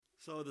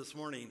So this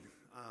morning,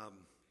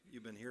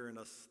 you've been hearing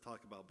us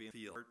talk about being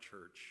a heart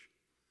church.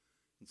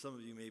 And some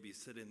of you may be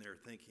sitting there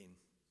thinking,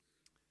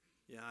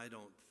 yeah, I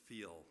don't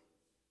feel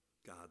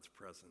God's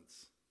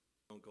presence.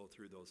 I don't go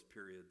through those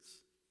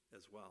periods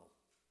as well.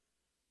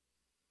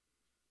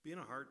 Being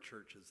a heart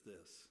church is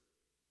this.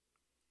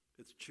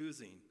 It's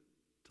choosing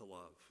to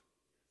love.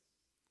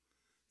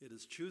 It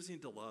is choosing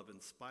to love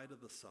in spite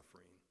of the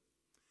suffering.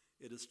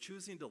 It is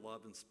choosing to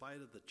love in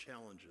spite of the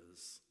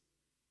challenges,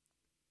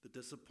 the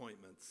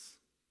disappointments,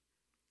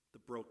 the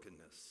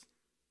brokenness.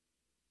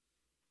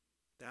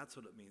 That's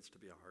what it means to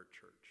be a heart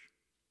church.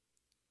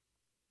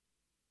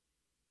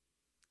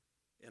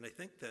 And I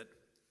think that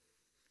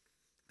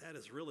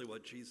is really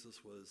what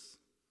Jesus was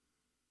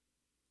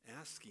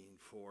asking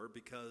for,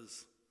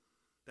 because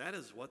that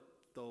is what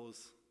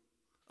those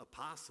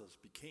apostles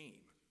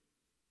became.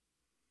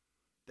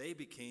 They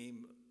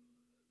became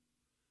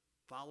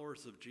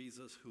followers of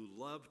Jesus who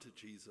loved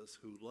Jesus,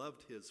 who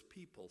loved his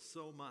people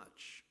so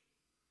much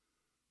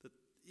that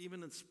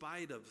even in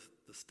spite of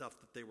the stuff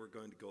that they were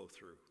going to go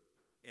through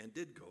and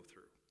did go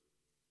through,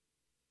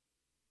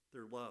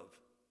 their love,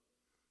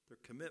 their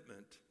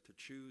commitment to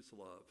choose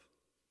love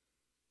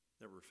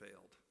never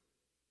failed,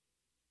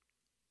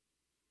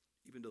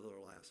 even to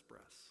their last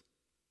breaths.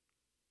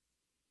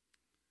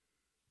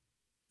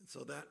 And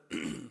so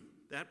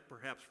that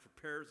perhaps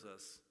prepares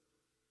us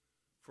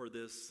for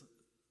this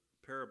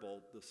parable,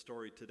 the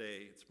story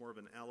today. It's more of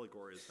an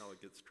allegory is how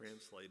it gets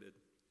translated.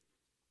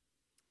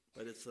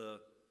 But it's the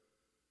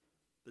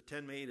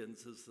 10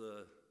 maidens is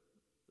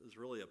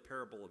really a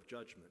parable of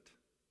judgment.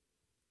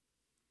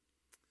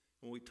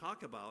 When we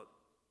talk about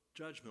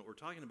judgment, we're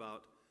talking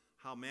about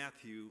how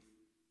Matthew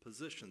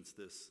positions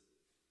this.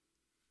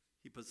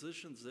 He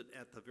positions it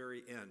at the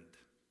very end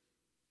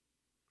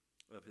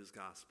of his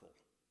gospel.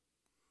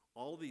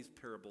 All these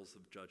parables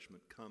of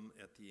judgment come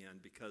at the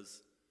end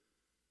because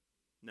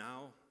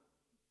now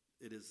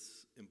it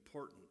is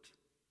important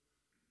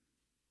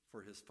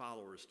for his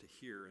followers to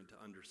hear and to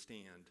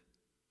understand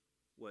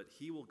what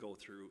he will go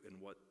through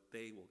and what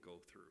they will go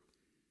through.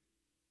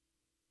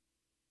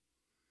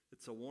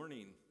 It's a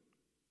warning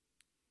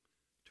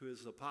to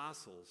his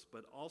apostles,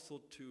 but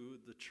also to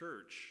the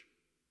church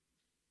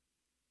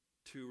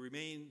to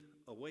remain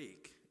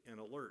awake and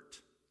alert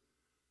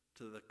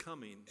to the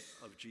coming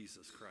of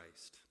Jesus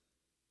Christ.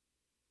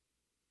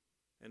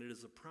 And it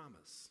is a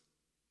promise.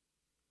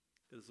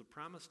 It is a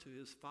promise to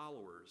his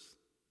followers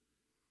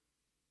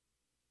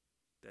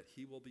that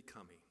he will be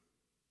coming.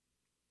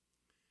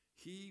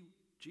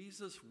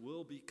 Jesus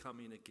will be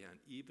coming again,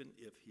 even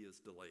if he is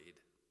delayed.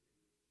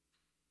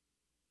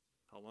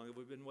 How long have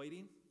we been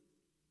waiting?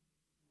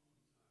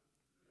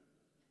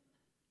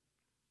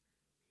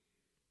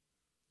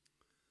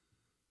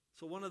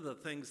 So one of the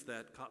things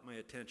that caught my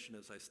attention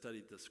as I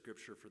studied the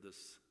scripture for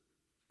this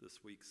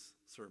week's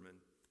sermon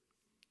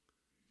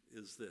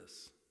is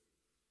this.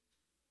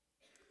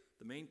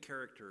 The main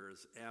character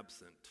is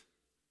absent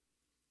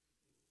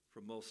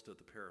from most of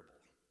the parable.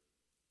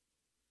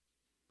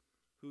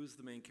 Who's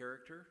the main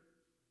character?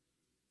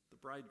 The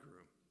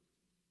bridegroom.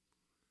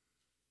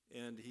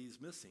 And he's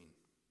missing.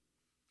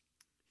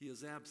 He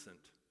is absent.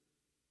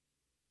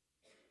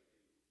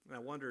 And I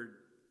wondered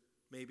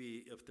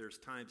maybe if there's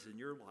times in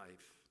your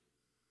life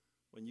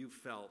when you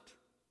felt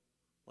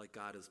like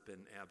God has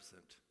been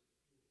absent.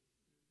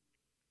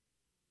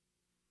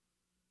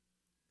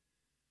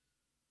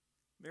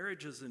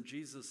 Marriages in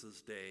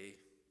Jesus' day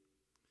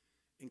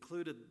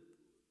included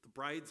the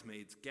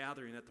bridesmaids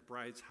gathering at the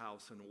bride's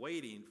house and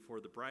waiting for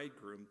the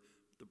bridegroom.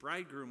 The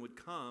bridegroom would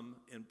come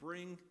and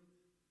bring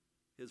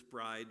his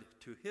bride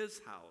to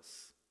his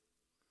house,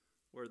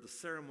 where the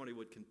ceremony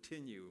would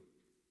continue.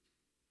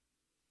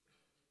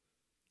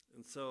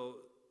 And so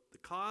the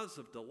cause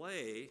of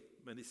delay,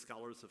 many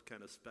scholars have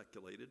kind of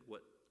speculated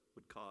what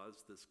would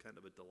cause this kind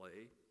of a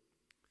delay.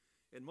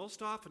 And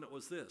most often it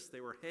was this.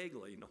 They were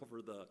haggling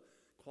over the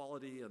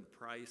quality and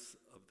price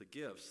of the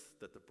gifts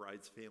that the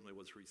bride's family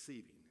was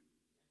receiving.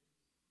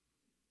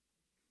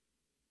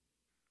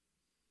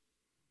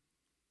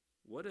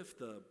 What if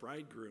the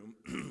bridegroom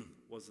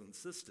was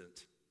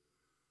insistent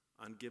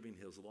on giving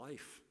his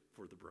life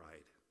for the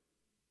bride?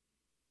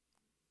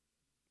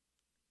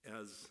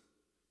 As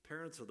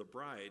parents of the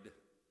bride,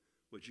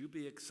 would you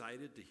be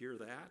excited to hear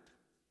that?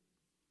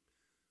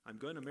 I'm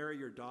going to marry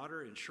your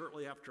daughter, and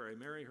shortly after I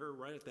marry her,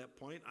 right at that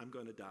point, I'm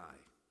going to die.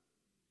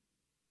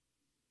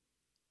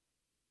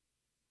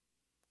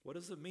 What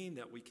does it mean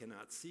that we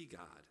cannot see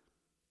God?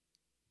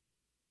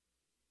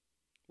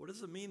 What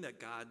does it mean that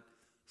God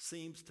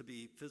seems to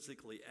be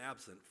physically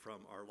absent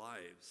from our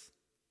lives?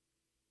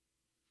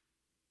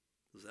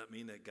 Does that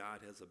mean that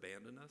God has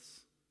abandoned us?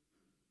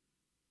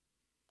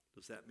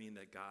 Does that mean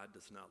that God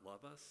does not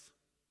love us?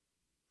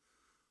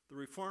 The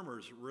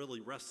Reformers really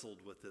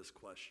wrestled with this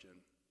question.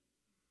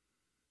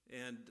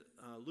 And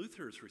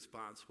Luther's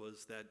response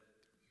was that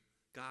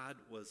God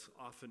was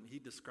often, he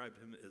described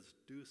him as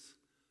Deus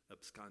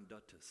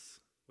absconditus,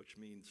 which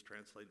means,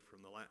 translated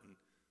from the Latin,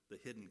 the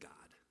hidden God.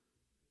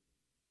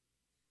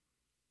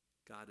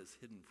 God is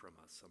hidden from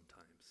us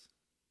sometimes.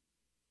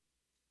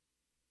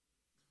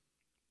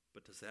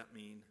 But does that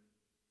mean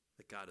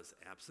that God is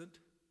absent?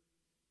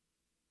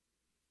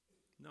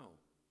 No.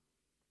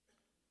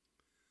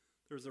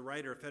 There's a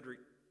writer, Frederick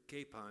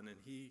Capon, and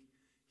he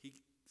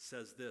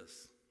says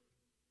this.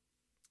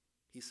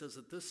 He says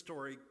that this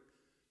story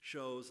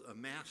shows a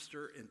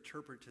master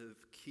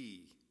interpretive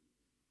key.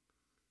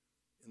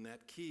 And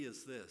that key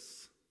is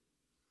this.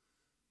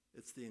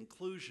 It's the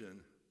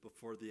inclusion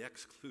before the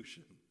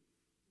exclusion.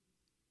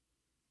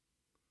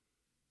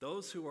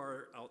 Those who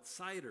are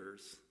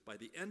outsiders by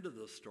the end of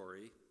the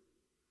story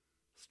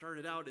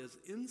started out as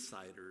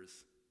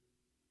insiders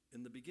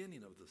in the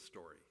beginning of the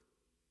story.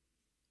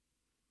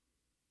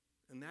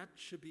 And that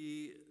should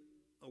be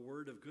a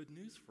word of good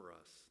news for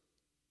us.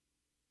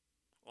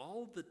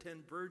 All the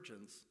 10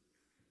 virgins,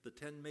 the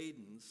 10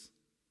 maidens,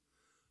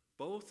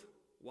 both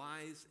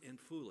wise and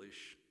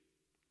foolish,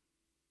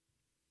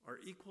 are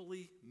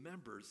equally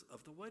members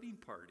of the wedding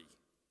party.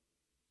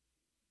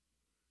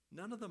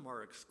 None of them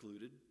are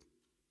excluded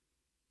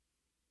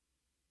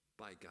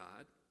by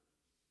God,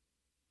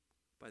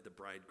 by the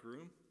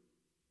bridegroom.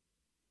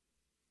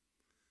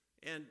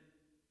 And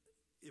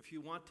if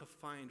you want to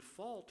find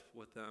fault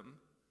with them,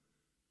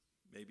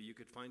 maybe you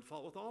could find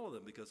fault with all of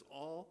them, because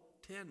all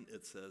 10,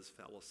 it says,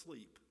 fell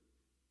asleep.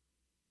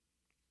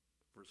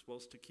 If we're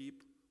supposed to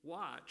keep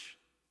watch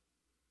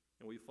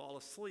and we fall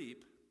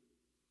asleep,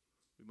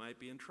 we might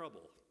be in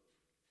trouble.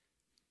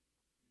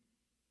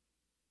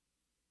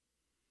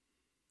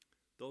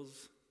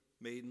 Those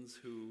maidens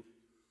who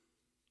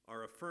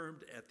are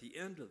affirmed at the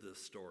end of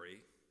this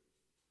story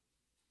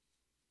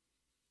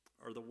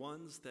are the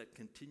ones that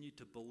continue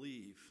to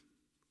believe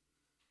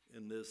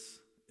in this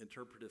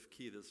interpretive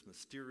key, this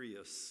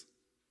mysterious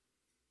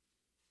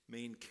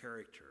main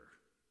character,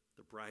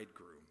 the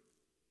bridegroom.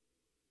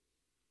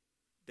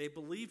 They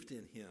believed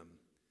in him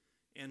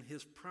and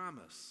his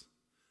promise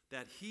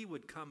that he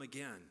would come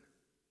again.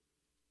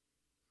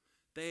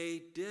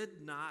 They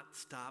did not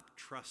stop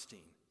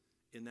trusting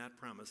in that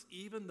promise,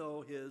 even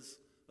though his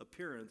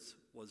appearance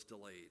was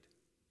delayed.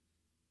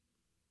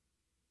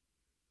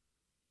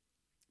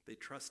 They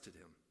trusted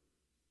him,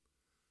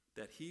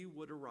 that he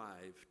would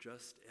arrive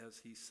just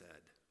as he said.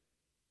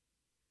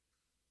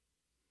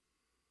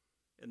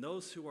 And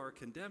those who are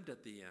condemned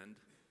at the end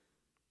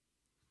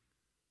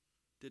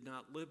did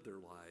not live their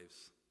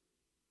lives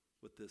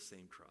with this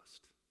same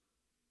trust.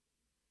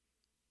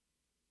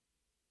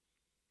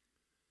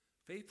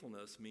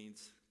 Faithfulness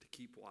means to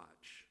keep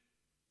watch,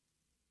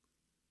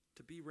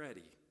 to be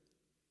ready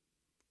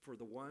for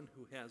the one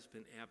who has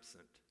been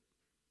absent,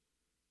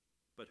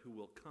 but who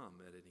will come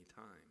at any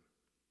time.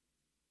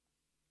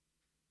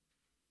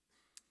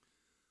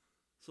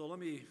 So let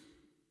me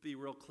be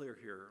real clear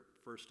here,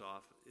 first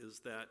off, is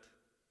that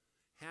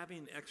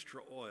having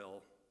extra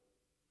oil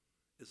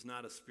is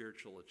not a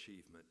spiritual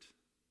achievement.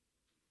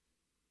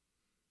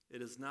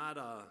 It is not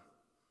a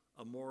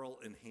moral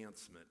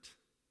enhancement.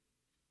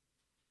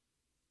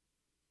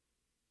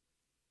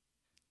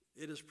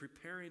 It is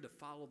preparing to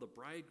follow the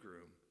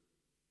bridegroom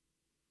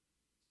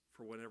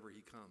for whenever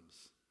he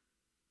comes.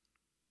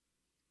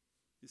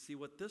 You see,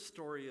 what this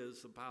story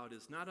is about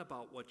is not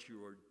about what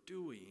you are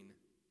doing,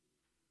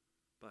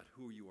 but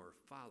who you are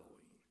following.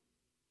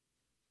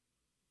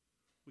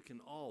 We can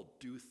all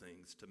do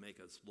things to make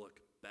us look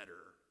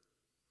better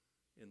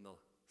in the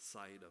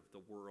sight of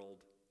the world,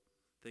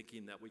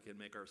 thinking that we can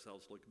make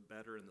ourselves look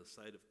better in the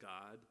sight of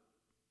God.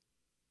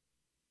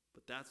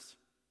 But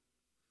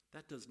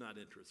that does not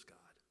interest God.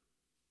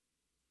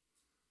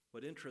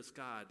 What interests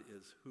God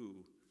is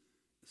who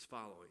is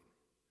following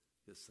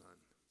his Son.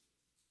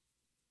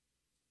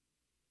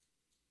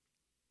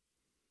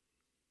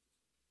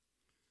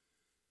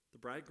 The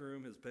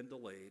bridegroom has been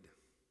delayed.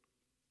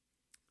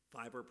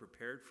 5 are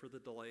prepared for the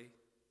delay,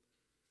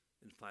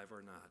 and 5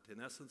 are not.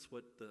 In essence,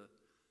 what the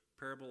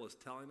parable is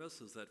telling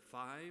us is that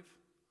 5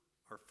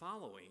 are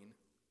following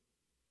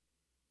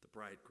the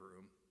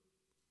bridegroom,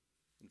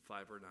 and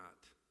 5 are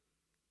not.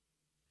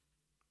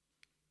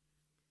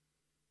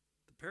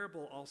 The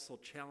parable also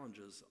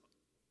challenges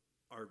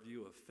our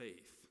view of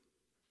faith.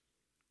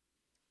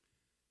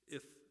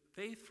 If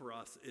faith for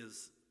us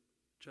is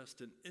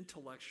just an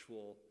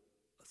intellectual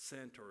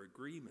assent or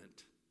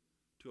agreement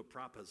to a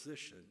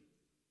proposition,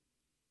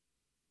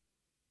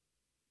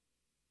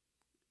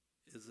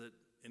 is it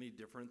any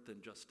different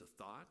than just a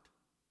thought?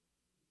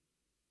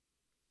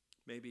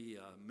 Maybe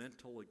a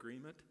mental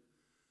agreement?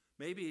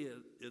 Maybe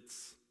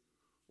it's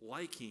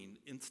liking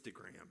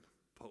Instagram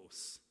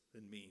posts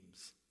and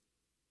memes.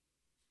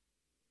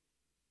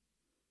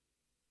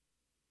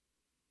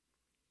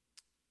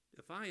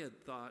 If I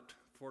had thought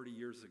 40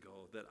 years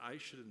ago that I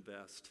should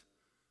invest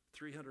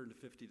 $350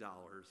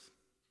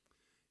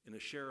 in a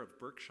share of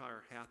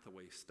Berkshire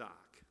Hathaway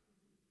stock,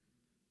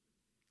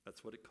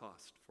 that's what it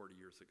cost 40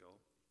 years ago.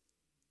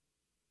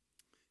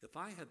 If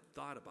I had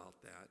thought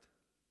about that,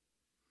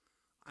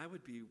 I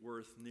would be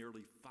worth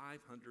nearly $500,000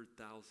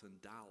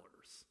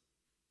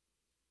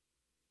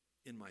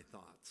 in my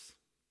thoughts.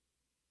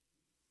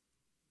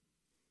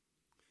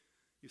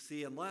 You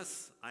see,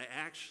 unless I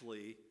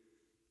actually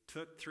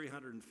took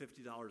 $350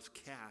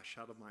 cash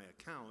out of my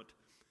account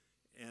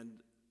and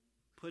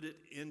put it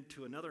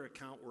into another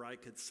account where I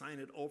could sign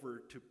it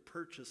over to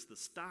purchase the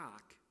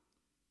stock,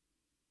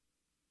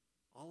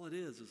 all it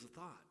is a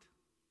thought.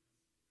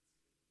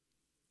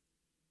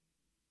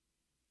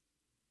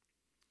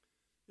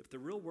 If the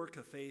real work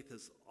of faith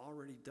is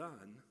already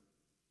done,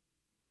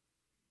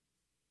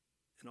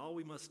 and all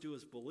we must do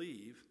is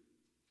believe,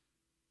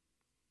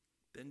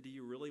 then do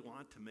you really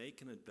want to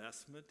make an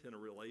investment in a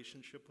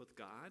relationship with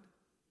God?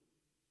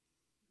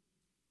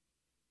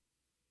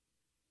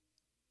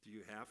 Do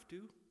you have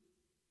to?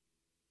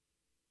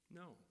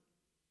 No.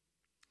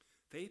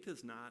 Faith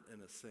is not an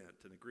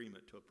assent, an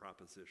agreement to a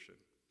proposition.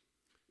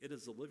 It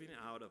is the living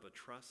out of a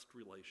trust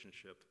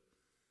relationship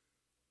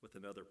with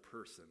another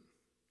person.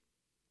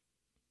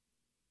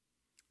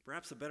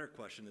 Perhaps a better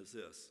question is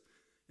this: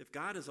 if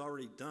God has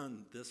already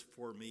done this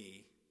for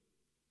me,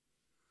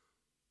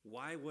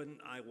 why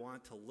wouldn't I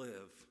want to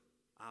live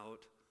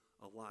out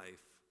a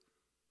life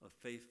of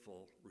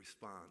faithful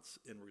response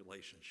in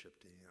relationship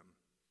to Him?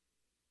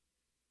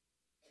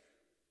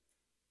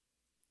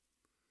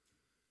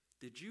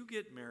 Did you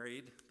get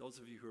married, those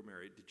of you who are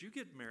married, did you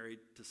get married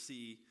to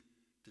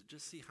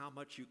just see how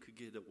much you could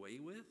get away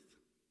with?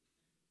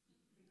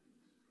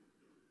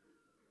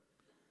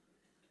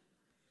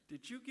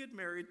 Did you get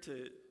married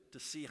to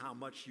see how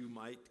much you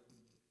might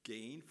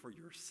gain for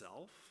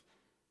yourself?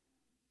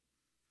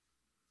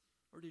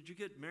 Or did you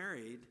get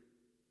married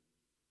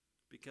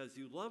because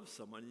you loved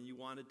someone and you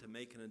wanted to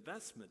make an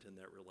investment in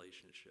that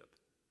relationship?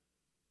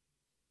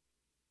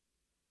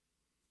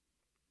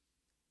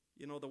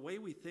 You know, the way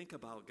we think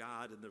about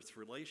God and this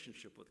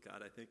relationship with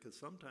God, I think, is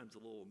sometimes a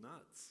little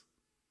nuts.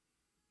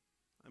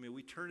 I mean,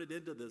 we turn it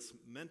into this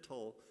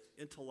mental,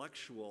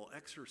 intellectual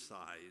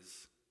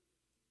exercise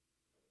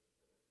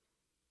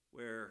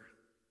where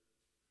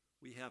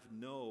we have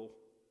no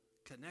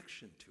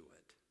connection to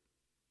it.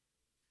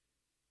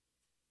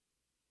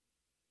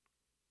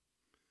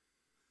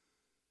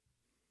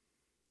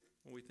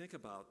 When we think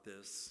about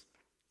this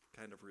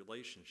kind of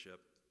relationship,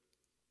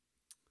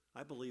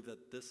 I believe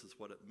that this is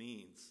what it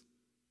means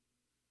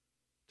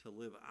to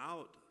live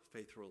out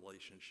faithful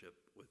relationship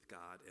with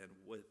God and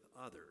with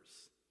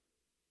others.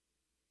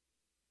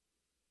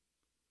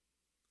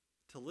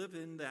 To live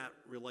in that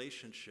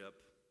relationship,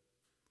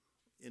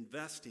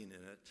 investing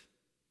in it,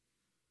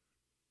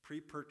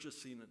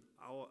 pre-purchasing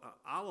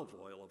olive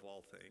oil of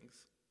all things.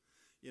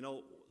 You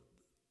know,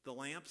 the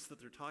lamps that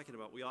they're talking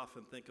about, we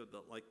often think of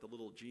like the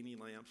little genie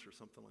lamps or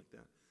something like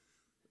that.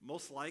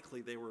 Most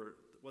likely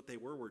what they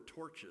were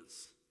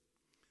torches,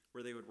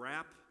 where they would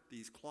wrap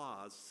these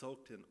cloths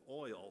soaked in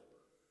oil,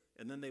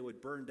 and then they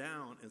would burn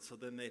down, and so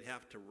then they'd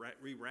have to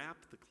rewrap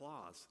the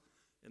cloths.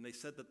 And they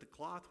said that the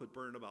cloth would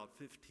burn about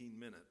 15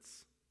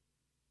 minutes.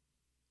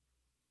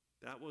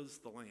 That was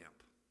the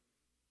lamp.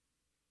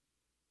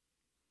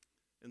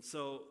 And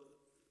so,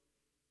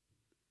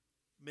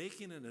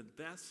 making an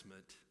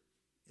investment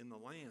in the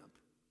lamp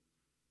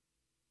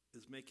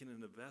is making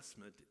an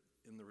investment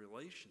in the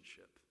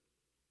relationship.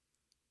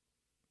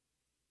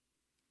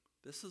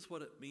 This is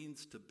what it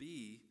means to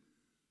be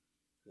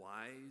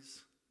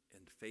wise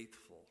and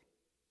faithful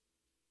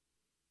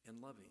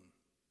and loving.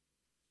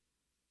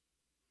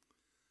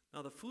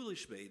 Now, the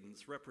foolish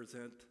maidens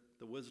represent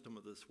the wisdom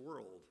of this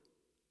world.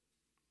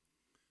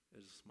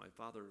 As my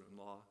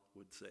father-in-law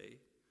would say,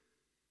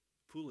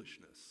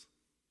 foolishness.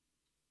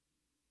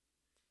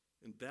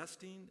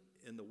 Investing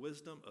in the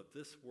wisdom of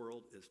this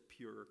world is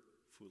pure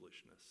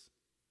foolishness.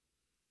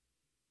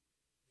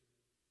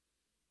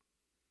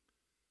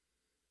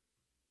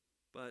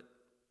 But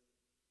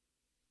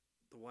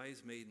the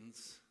wise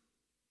maidens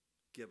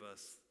give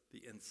us the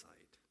insight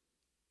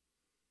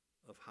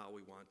of how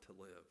we want to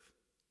live.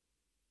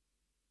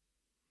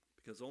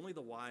 Because only the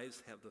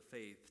wise have the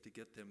faith to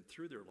get them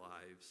through their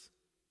lives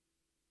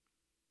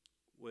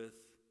with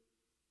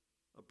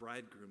a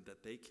bridegroom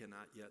that they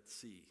cannot yet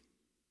see,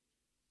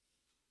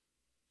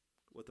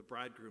 with a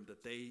bridegroom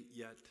that they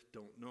yet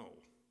don't know.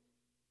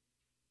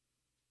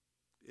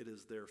 It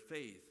is their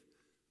faith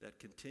that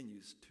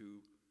continues to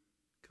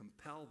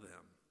compel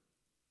them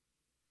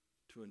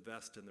to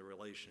invest in the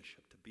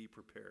relationship, to be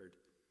prepared,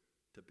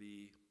 to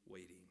be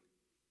waiting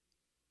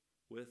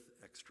with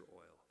extra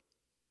oil.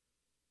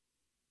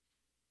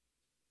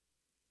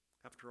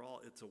 After all,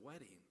 it's a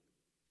wedding.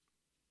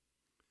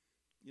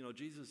 You know,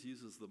 Jesus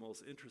uses the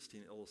most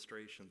interesting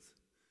illustrations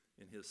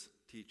in his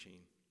teaching.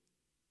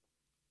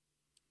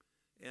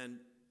 And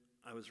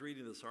I was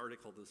reading this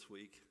article this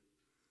week.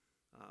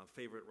 A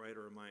favorite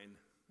writer of mine,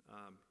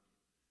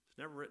 he's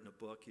never written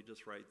a book, he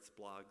just writes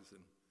blogs,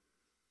 and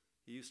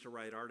he used to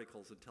write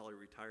articles until he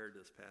retired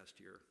this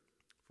past year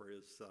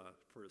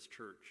for his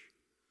church.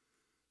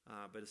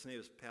 But his name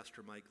is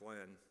Pastor Mike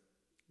Glenn.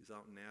 He's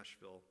out in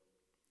Nashville.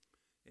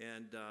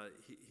 And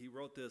he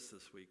wrote this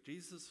week.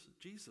 Jesus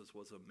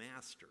was a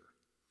master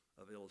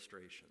of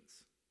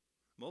illustrations.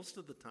 Most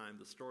of the time,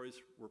 the stories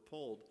were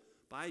pulled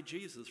by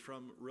Jesus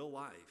from real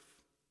life.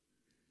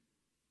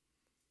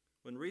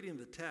 When reading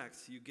the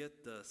text, you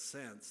get the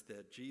sense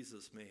that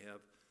Jesus may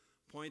have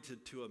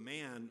pointed to a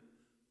man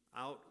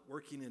out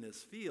working in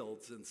his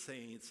fields and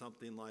saying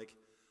something like,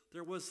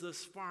 there was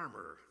this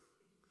farmer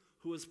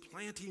who was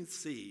planting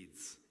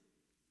seeds.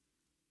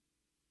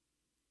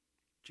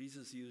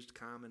 Jesus used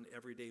common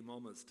everyday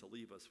moments to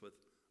leave us with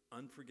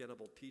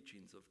unforgettable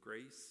teachings of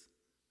grace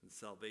and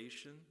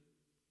salvation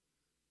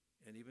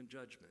and even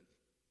judgment.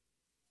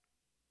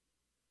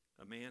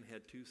 A man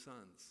had 2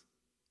 sons.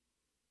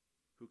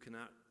 Who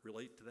cannot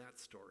relate to that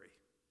story?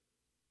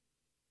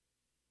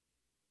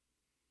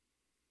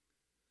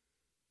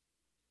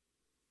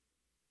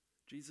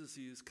 Jesus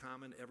used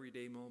common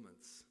everyday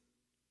moments.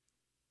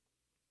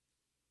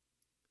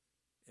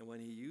 And when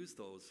he used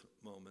those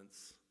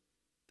moments,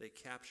 they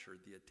captured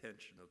the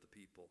attention of the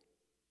people.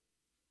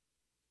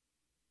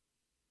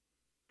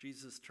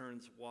 Jesus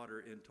turns water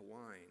into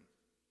wine.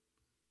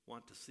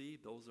 Want to see?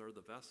 Those are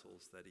the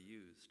vessels that he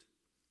used,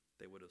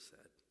 they would have said.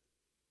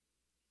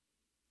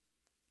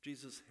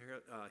 Jesus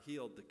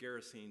healed the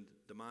Gerasene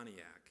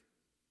demoniac.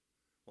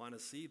 Want to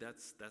see?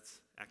 That's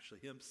actually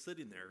him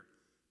sitting there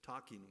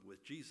talking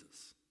with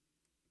Jesus.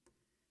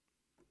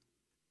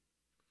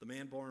 The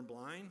man born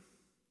blind,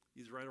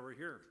 he's right over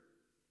here.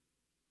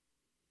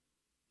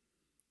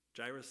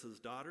 Jairus'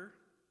 daughter,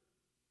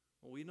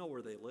 well, we know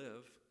where they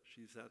live.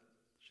 She's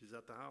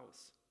at the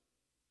house.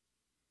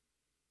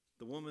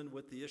 The woman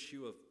with the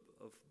issue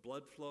of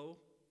blood flow,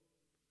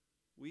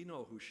 we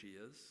know who she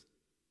is.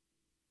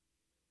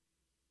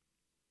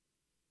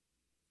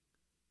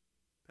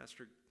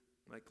 Pastor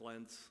Mike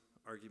Glenn's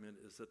argument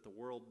is that the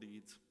world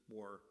needs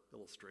more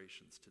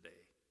illustrations today.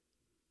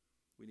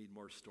 We need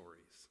more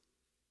stories.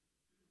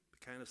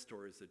 The kind of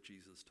stories that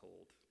Jesus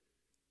told.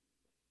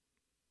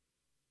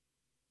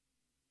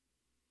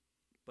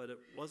 But it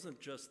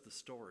wasn't just the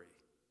story.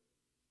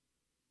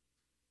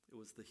 It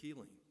was the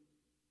healing.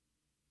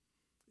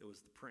 It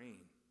was the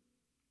praying.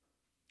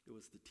 It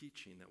was the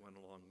teaching that went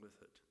along with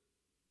it.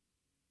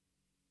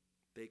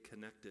 They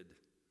connected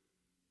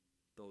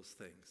those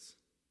things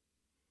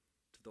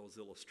to those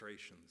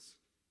illustrations.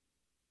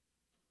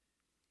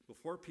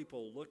 Before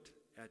people looked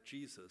at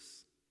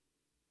Jesus,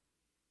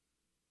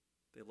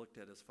 they looked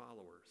at his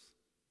followers.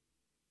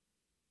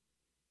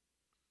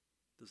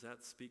 Does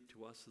that speak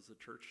to us as a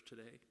church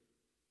today?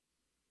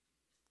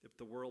 If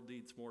the world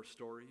needs more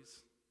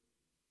stories,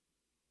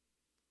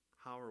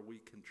 how are we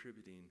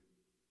contributing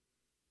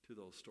to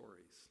those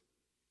stories?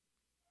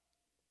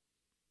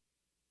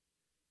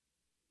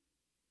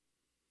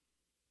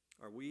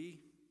 Are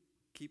we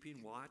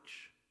keeping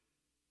watch?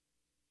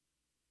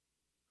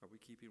 Are we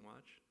keeping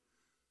watch?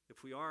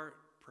 If we are,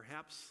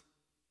 perhaps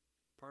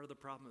part of the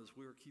problem is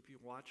we are keeping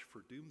watch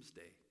for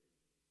doomsday.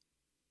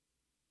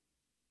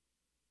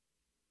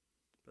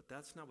 But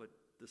that's not what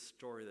this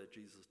story that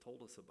Jesus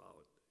told us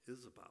about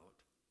is about.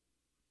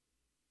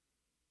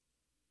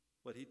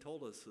 What he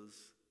told us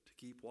is to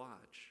keep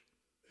watch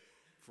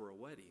for a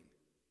wedding.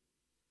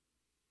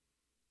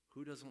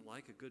 Who doesn't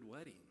like a good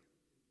wedding?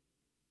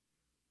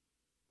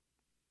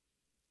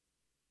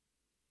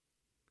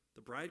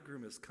 The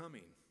bridegroom is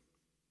coming.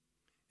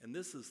 And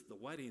this is the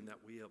wedding that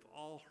we have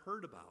all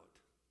heard about.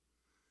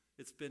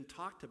 It's been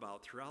talked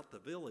about throughout the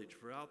village,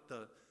 throughout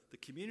the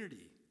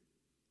community.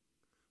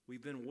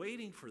 We've been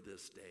waiting for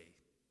this day.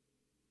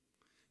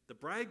 The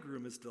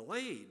bridegroom is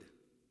delayed.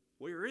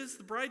 Where is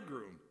the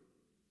bridegroom?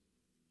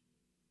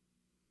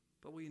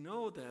 But we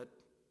know that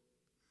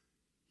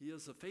he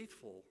is a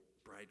faithful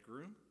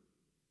bridegroom.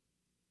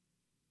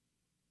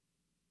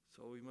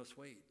 So we must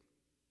wait.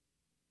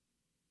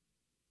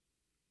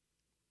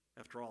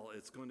 After all,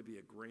 it's going to be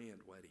a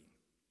grand wedding.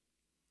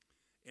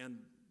 And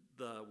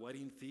the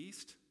wedding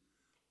feast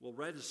will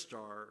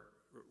register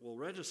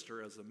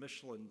as a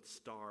Michelin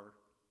star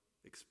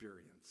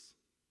experience.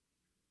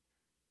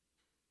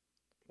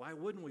 Why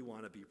wouldn't we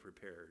want to be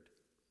prepared?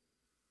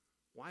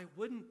 Why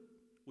wouldn't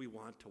we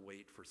want to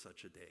wait for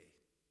such a day?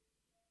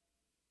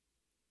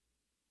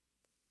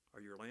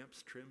 Are your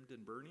lamps trimmed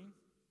and burning?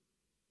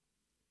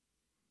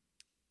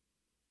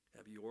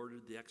 Have you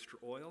ordered the extra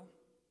oil?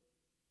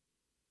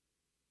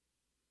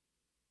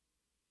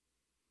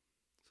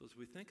 So as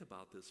we think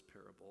about this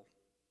parable,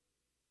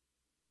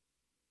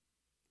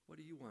 what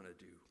do you want to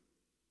do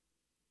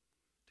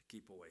to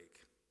keep awake?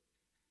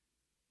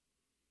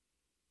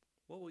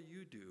 What will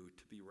you do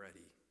to be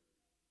ready?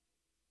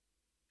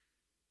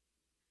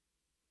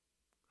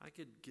 I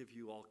could give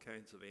you all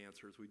kinds of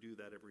answers. We do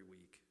that every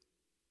week.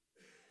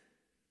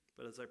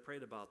 But as I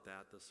prayed about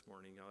that this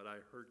morning, what I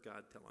heard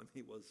God telling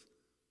me was,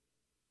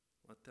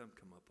 let them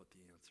come up with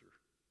the answer.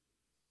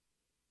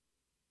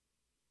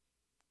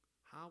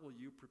 How will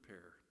you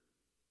prepare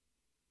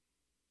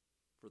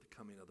for the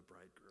coming of the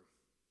bridegroom?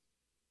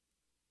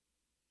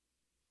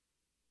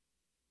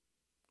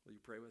 Will you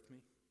pray with me?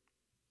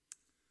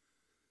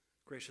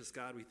 Gracious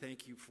God, we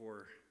thank you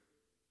for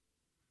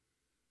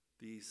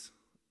these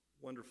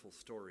wonderful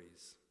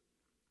stories,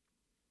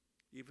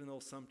 even though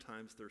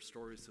sometimes they're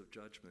stories of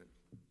judgment.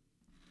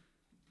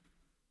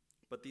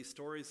 But these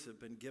stories have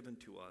been given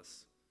to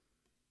us.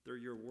 They're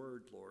your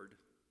word, Lord,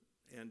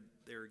 and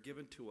they're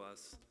given to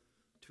us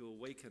to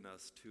awaken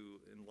us, to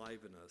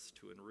enliven us,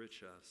 to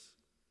enrich us,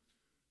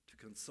 to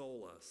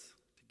console us,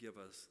 to give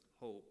us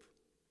hope.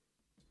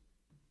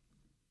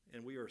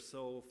 And we are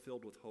so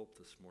filled with hope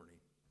this morning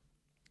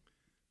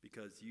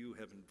because you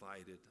have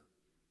invited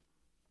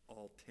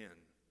all 10 of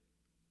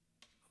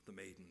the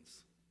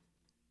maidens,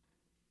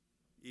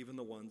 even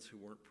the ones who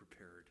weren't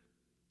prepared.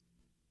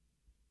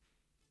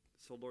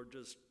 So, Lord,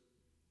 just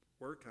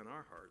work on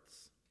our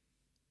hearts.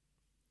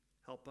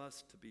 Help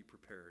us to be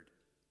prepared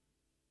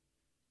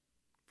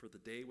for the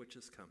day which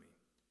is coming,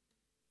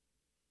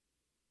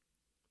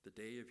 the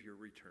day of your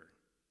return.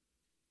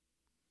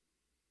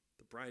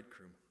 The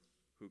bridegroom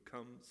who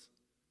comes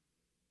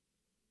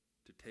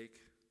to take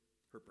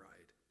her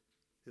bride,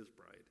 his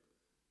bride,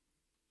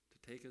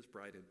 to take his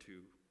bride and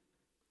to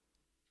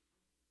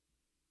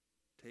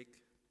take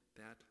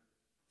that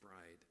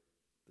bride,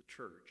 the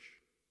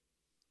church,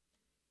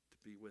 to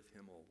be with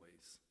him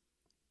always.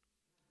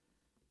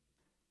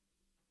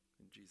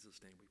 In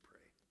Jesus' name we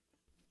pray.